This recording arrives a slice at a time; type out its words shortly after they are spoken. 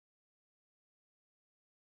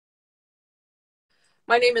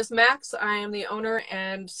My name is Max. I am the owner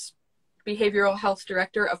and behavioral health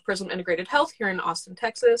director of Prism Integrated Health here in Austin,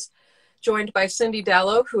 Texas, joined by Cindy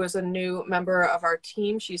Dallow, who is a new member of our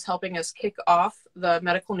team. She's helping us kick off the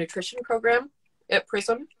medical nutrition program at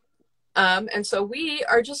Prism. And so we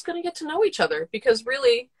are just going to get to know each other because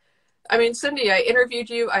really, I mean, Cindy, I interviewed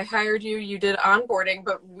you, I hired you, you did onboarding,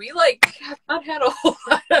 but we have not had a whole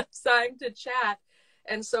lot of time to chat.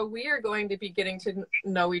 And so we are going to be getting to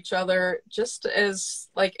know each other just as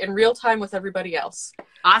in real time with everybody else.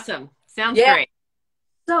 Awesome. Sounds great.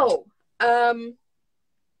 So, trying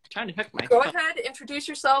to hook my go phone. ahead, introduce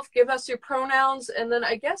yourself, give us your pronouns, and then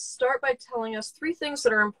I guess start by telling us 3 things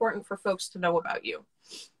that are important for folks to know about you.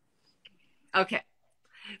 Okay.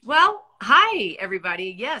 Well, hi,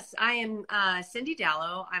 everybody. Yes, I am Cindy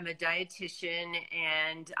Dallow. I'm a dietitian,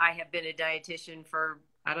 and I have been a dietitian for,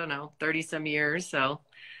 I don't know, 30 some years. So,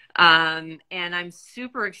 and I'm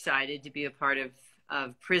super excited to be a part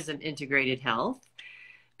of Prism Integrated Health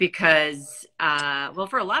because, well,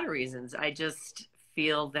 for a lot of reasons. I just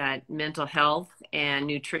feel that mental health and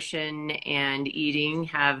nutrition and eating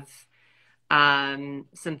have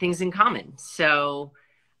some things in common. So,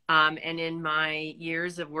 and in my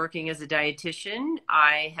years of working as a dietitian,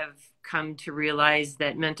 I have come to realize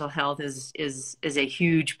that mental health is a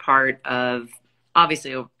huge part of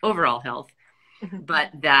obviously overall health, but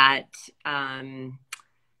that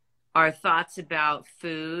our thoughts about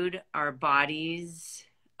food, our bodies,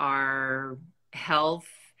 our health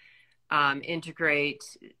integrate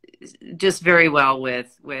just very well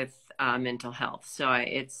with mental health. So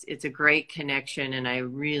it's a great connection, and I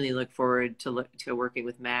really look forward to working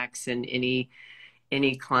with Max and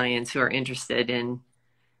any clients who are interested in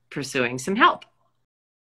pursuing some help.